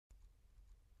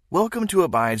Welcome to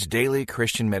Abide's Daily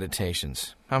Christian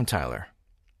Meditations. I'm Tyler.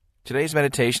 Today's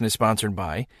meditation is sponsored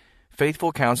by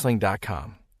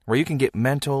FaithfulCounseling.com, where you can get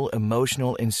mental,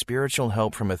 emotional, and spiritual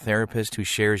help from a therapist who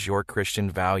shares your Christian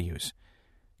values.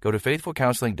 Go to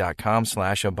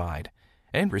FaithfulCounseling.com/abide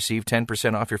and receive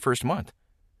 10% off your first month.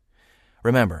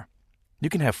 Remember, you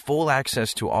can have full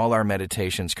access to all our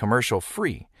meditations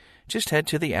commercial-free. Just head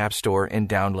to the App Store and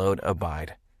download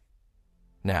Abide.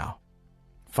 Now,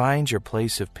 find your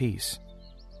place of peace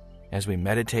as we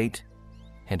meditate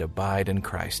and abide in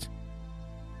Christ.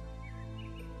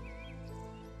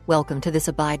 Welcome to this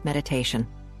Abide Meditation.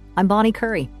 I'm Bonnie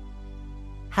Curry.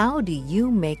 How do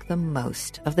you make the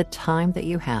most of the time that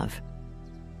you have?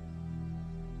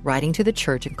 Writing to the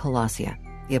church in Colossia,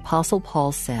 the Apostle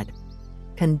Paul said,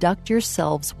 "Conduct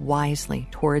yourselves wisely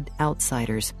toward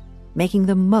outsiders, making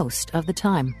the most of the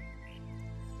time."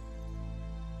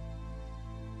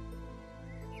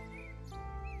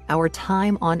 Our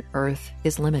time on earth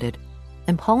is limited,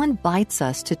 and Paul invites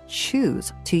us to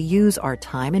choose to use our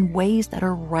time in ways that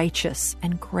are righteous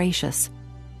and gracious,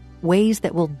 ways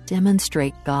that will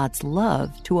demonstrate God's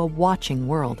love to a watching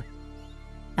world.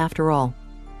 After all,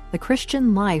 the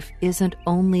Christian life isn't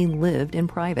only lived in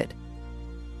private.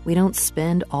 We don't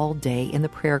spend all day in the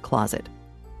prayer closet.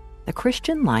 The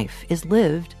Christian life is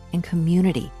lived in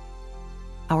community.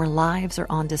 Our lives are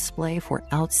on display for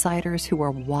outsiders who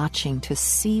are watching to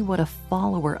see what a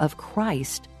follower of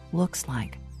Christ looks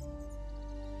like.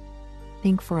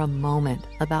 Think for a moment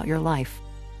about your life.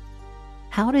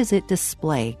 How does it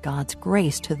display God's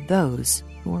grace to those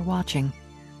who are watching?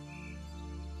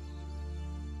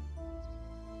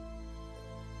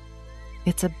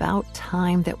 It's about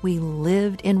time that we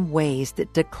lived in ways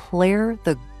that declare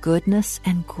the goodness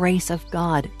and grace of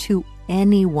God to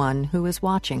anyone who is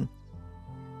watching.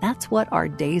 That's what our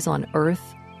days on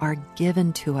earth are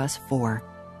given to us for.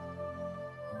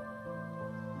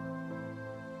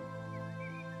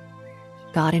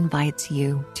 God invites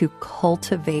you to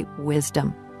cultivate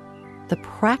wisdom, the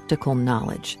practical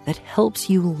knowledge that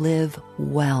helps you live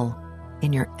well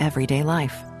in your everyday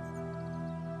life.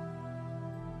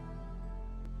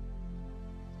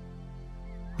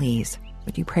 Please,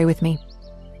 would you pray with me?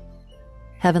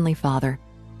 Heavenly Father,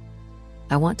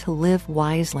 I want to live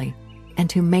wisely and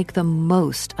to make the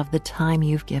most of the time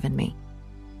you've given me.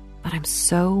 But I'm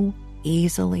so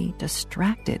easily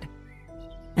distracted,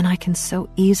 and I can so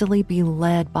easily be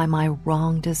led by my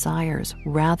wrong desires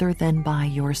rather than by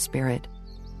your Spirit.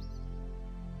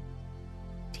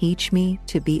 Teach me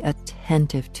to be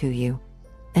attentive to you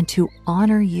and to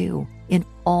honor you in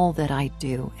all that I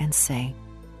do and say.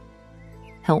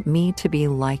 Help me to be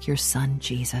like your Son,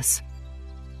 Jesus.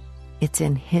 It's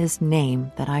in his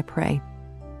name that I pray.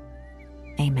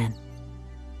 Amen.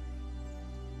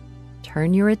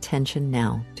 Turn your attention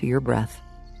now to your breath.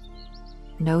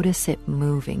 Notice it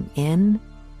moving in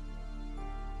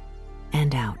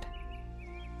and out.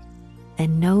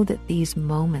 And know that these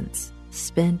moments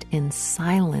spent in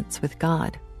silence with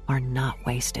God are not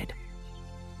wasted.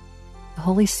 The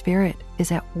Holy Spirit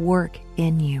is at work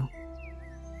in you.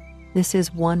 This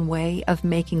is one way of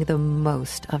making the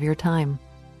most of your time.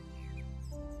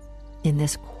 In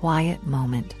this quiet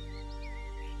moment,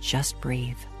 just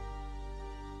breathe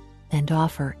and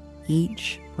offer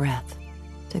each breath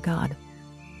to God.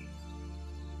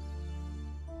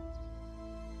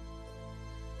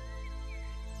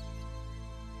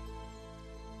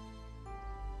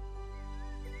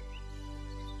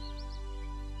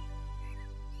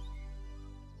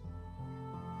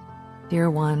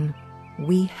 Dear one,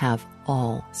 we have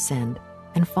all sinned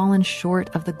and fallen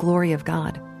short of the glory of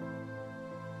God.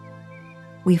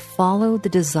 We follow the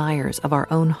desires of our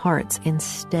own hearts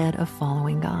instead of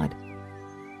following God.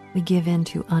 We give in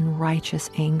to unrighteous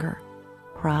anger,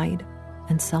 pride,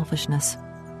 and selfishness.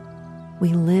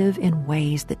 We live in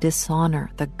ways that dishonor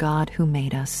the God who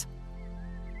made us.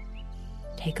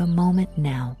 Take a moment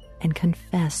now and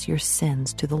confess your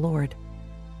sins to the Lord.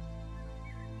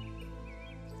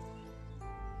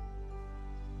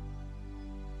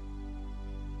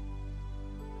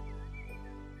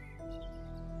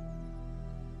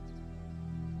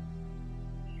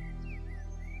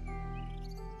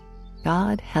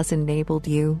 God has enabled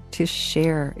you to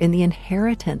share in the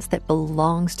inheritance that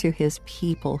belongs to his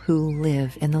people who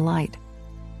live in the light.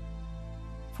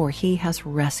 For he has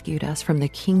rescued us from the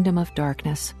kingdom of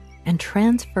darkness and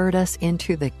transferred us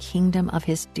into the kingdom of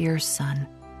his dear Son,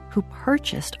 who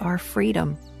purchased our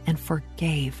freedom and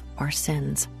forgave our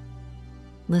sins.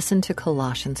 Listen to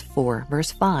Colossians 4,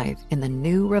 verse 5 in the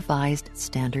New Revised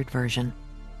Standard Version.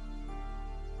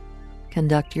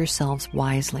 Conduct yourselves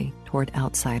wisely toward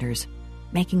outsiders,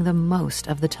 making the most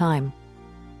of the time.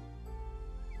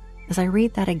 As I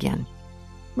read that again,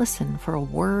 listen for a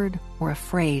word or a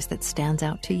phrase that stands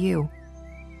out to you.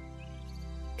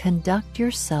 Conduct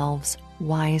yourselves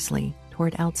wisely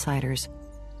toward outsiders,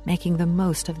 making the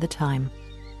most of the time.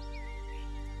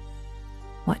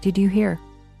 What did you hear?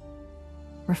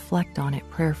 Reflect on it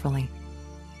prayerfully.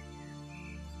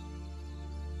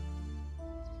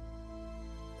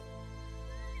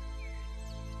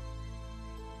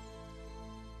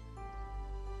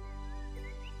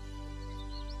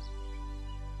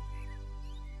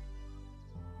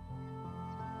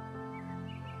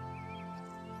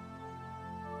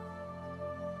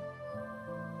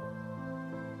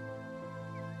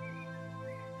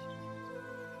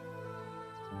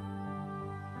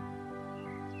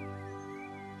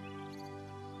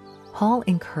 Paul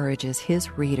encourages his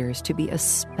readers to be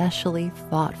especially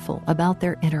thoughtful about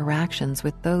their interactions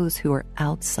with those who are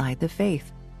outside the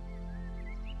faith.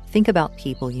 Think about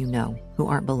people you know who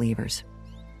aren't believers.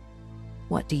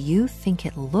 What do you think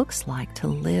it looks like to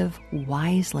live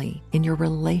wisely in your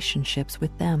relationships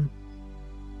with them?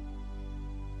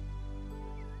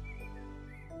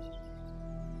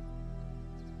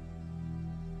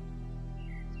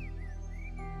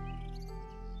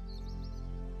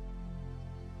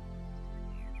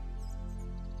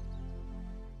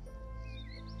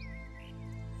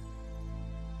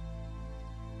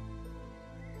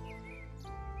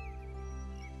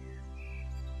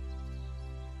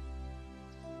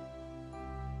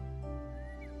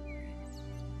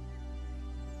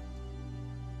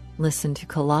 Listen to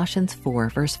Colossians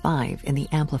 4, verse 5 in the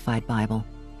Amplified Bible.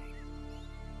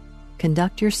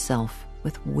 Conduct yourself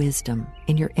with wisdom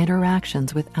in your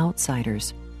interactions with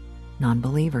outsiders,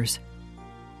 non-believers.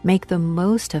 Make the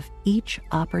most of each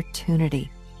opportunity,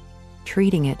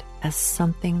 treating it as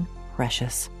something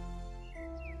precious.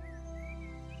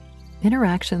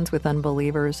 Interactions with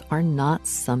unbelievers are not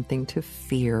something to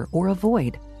fear or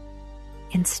avoid.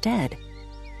 Instead,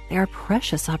 they are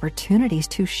precious opportunities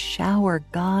to shower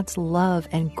God's love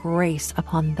and grace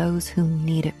upon those who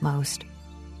need it most.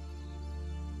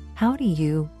 How do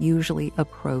you usually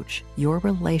approach your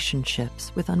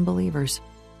relationships with unbelievers?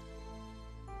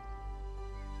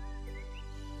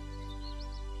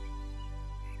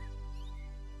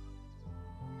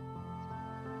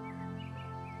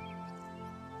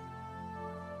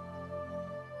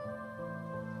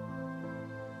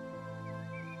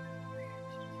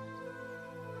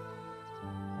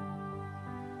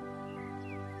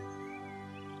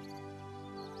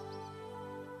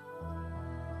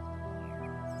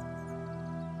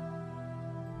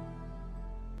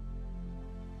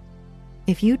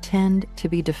 If you tend to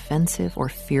be defensive or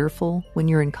fearful when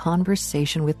you're in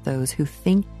conversation with those who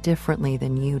think differently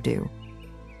than you do,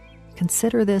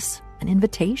 consider this an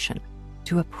invitation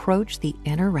to approach the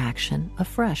interaction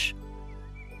afresh.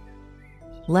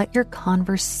 Let your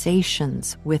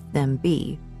conversations with them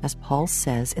be, as Paul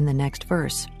says in the next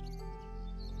verse,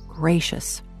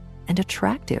 gracious and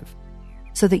attractive,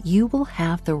 so that you will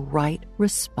have the right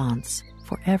response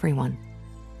for everyone.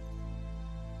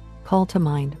 Call to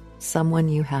mind someone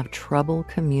you have trouble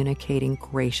communicating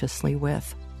graciously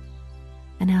with,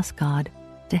 and ask God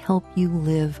to help you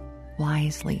live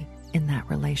wisely in that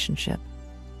relationship.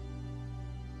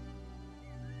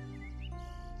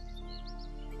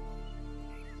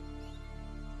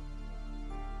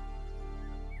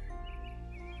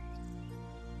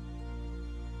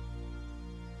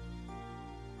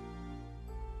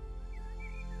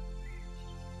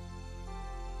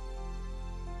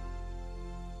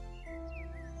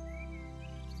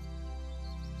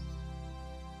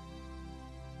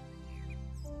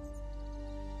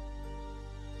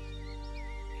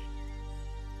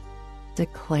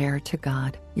 Declare to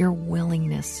God your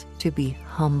willingness to be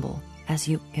humble as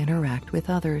you interact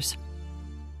with others.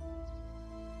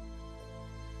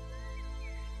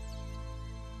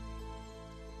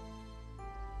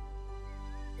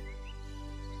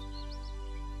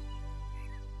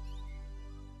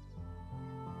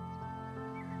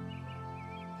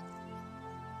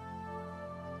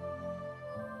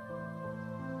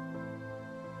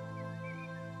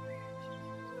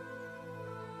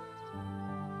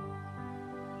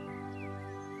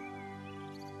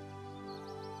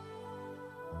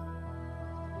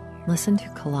 Listen to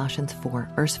Colossians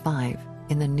 4, verse 5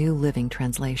 in the New Living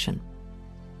Translation.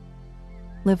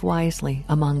 Live wisely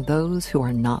among those who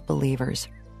are not believers,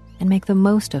 and make the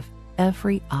most of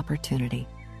every opportunity.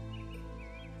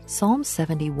 Psalm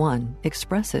 71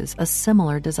 expresses a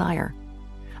similar desire,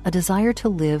 a desire to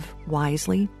live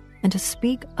wisely and to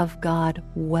speak of God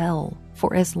well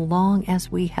for as long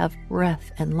as we have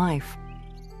breath and life.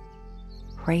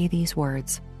 pray these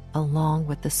words along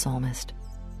with the psalmist.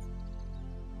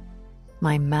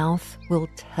 My mouth will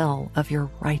tell of your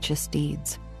righteous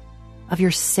deeds, of your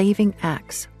saving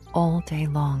acts all day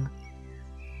long.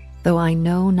 Though I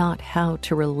know not how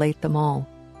to relate them all,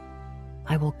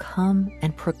 I will come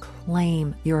and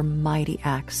proclaim your mighty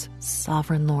acts,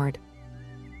 sovereign Lord.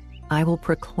 I will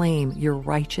proclaim your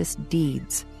righteous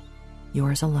deeds,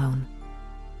 yours alone.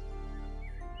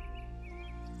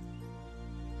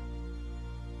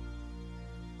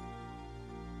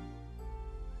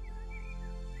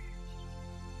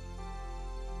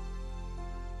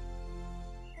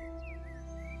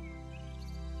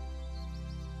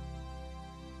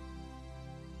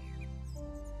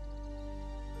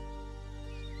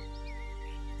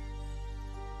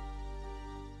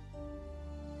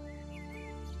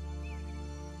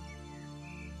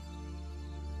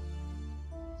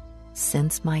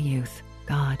 Since my youth,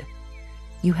 God,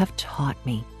 you have taught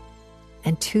me,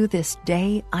 and to this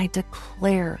day I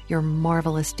declare your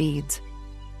marvelous deeds.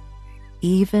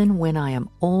 Even when I am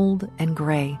old and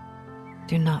gray,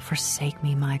 do not forsake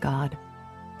me, my God,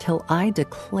 till I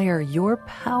declare your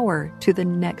power to the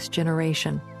next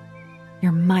generation,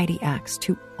 your mighty acts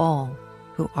to all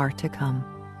who are to come.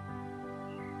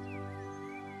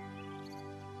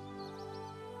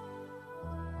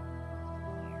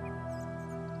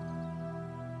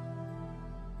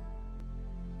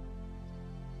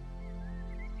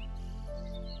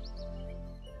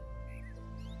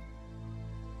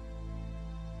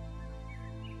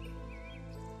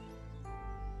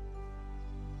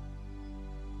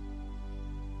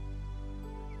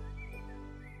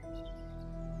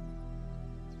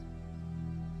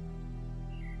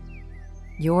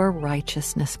 Your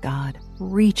righteousness, God,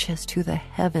 reaches to the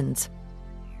heavens.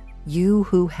 You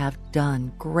who have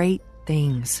done great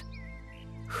things.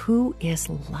 Who is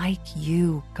like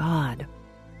you, God?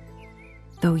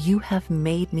 Though you have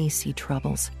made me see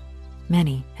troubles,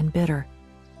 many and bitter,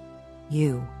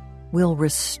 you will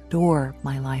restore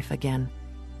my life again.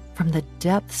 From the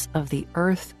depths of the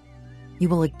earth, you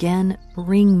will again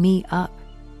bring me up.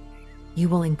 You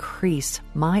will increase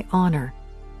my honor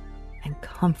and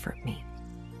comfort me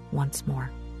once more.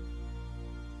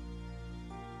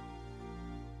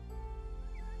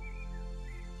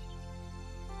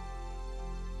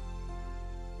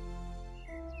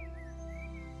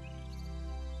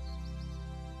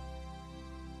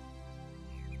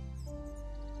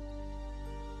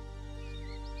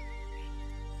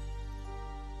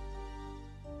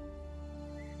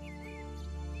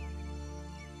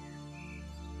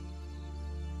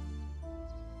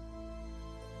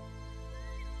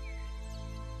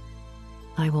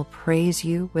 I will praise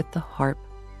you with the harp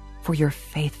for your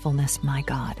faithfulness, my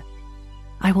God.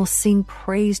 I will sing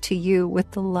praise to you with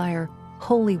the lyre,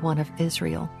 Holy One of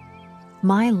Israel.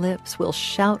 My lips will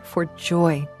shout for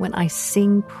joy when I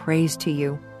sing praise to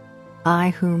you, I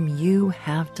whom you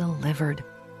have delivered.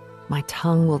 My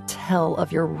tongue will tell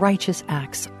of your righteous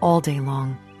acts all day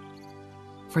long.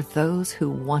 For those who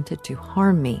wanted to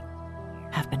harm me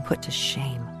have been put to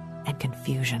shame and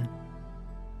confusion.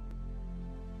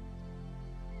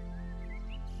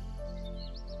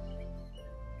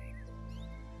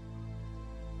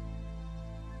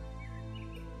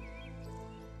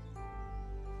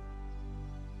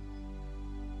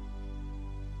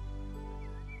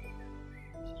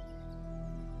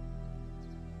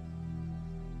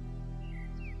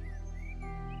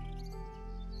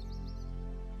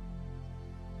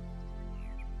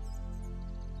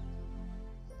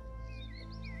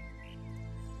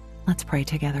 Let's pray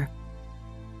together.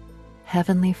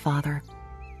 Heavenly Father,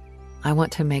 I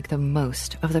want to make the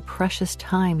most of the precious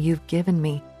time you've given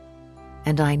me,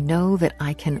 and I know that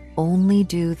I can only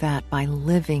do that by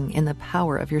living in the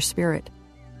power of your Spirit.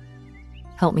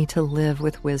 Help me to live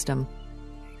with wisdom.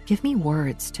 Give me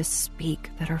words to speak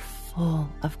that are full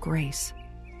of grace.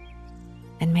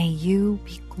 And may you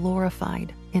be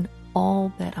glorified in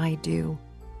all that I do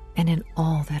and in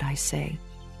all that I say,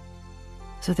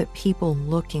 so that people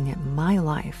looking at my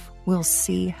life will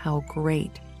see how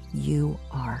great you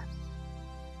are.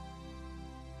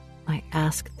 I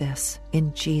ask this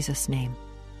in Jesus' name.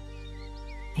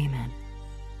 Amen.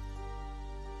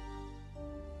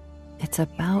 It's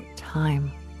about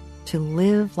time to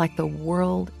live like the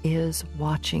world is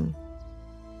watching,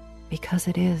 because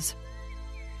it is.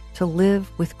 To live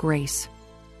with grace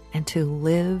and to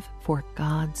live for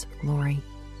God's glory.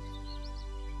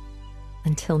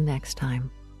 Until next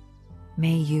time,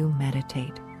 may you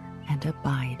meditate and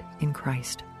abide in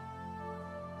Christ.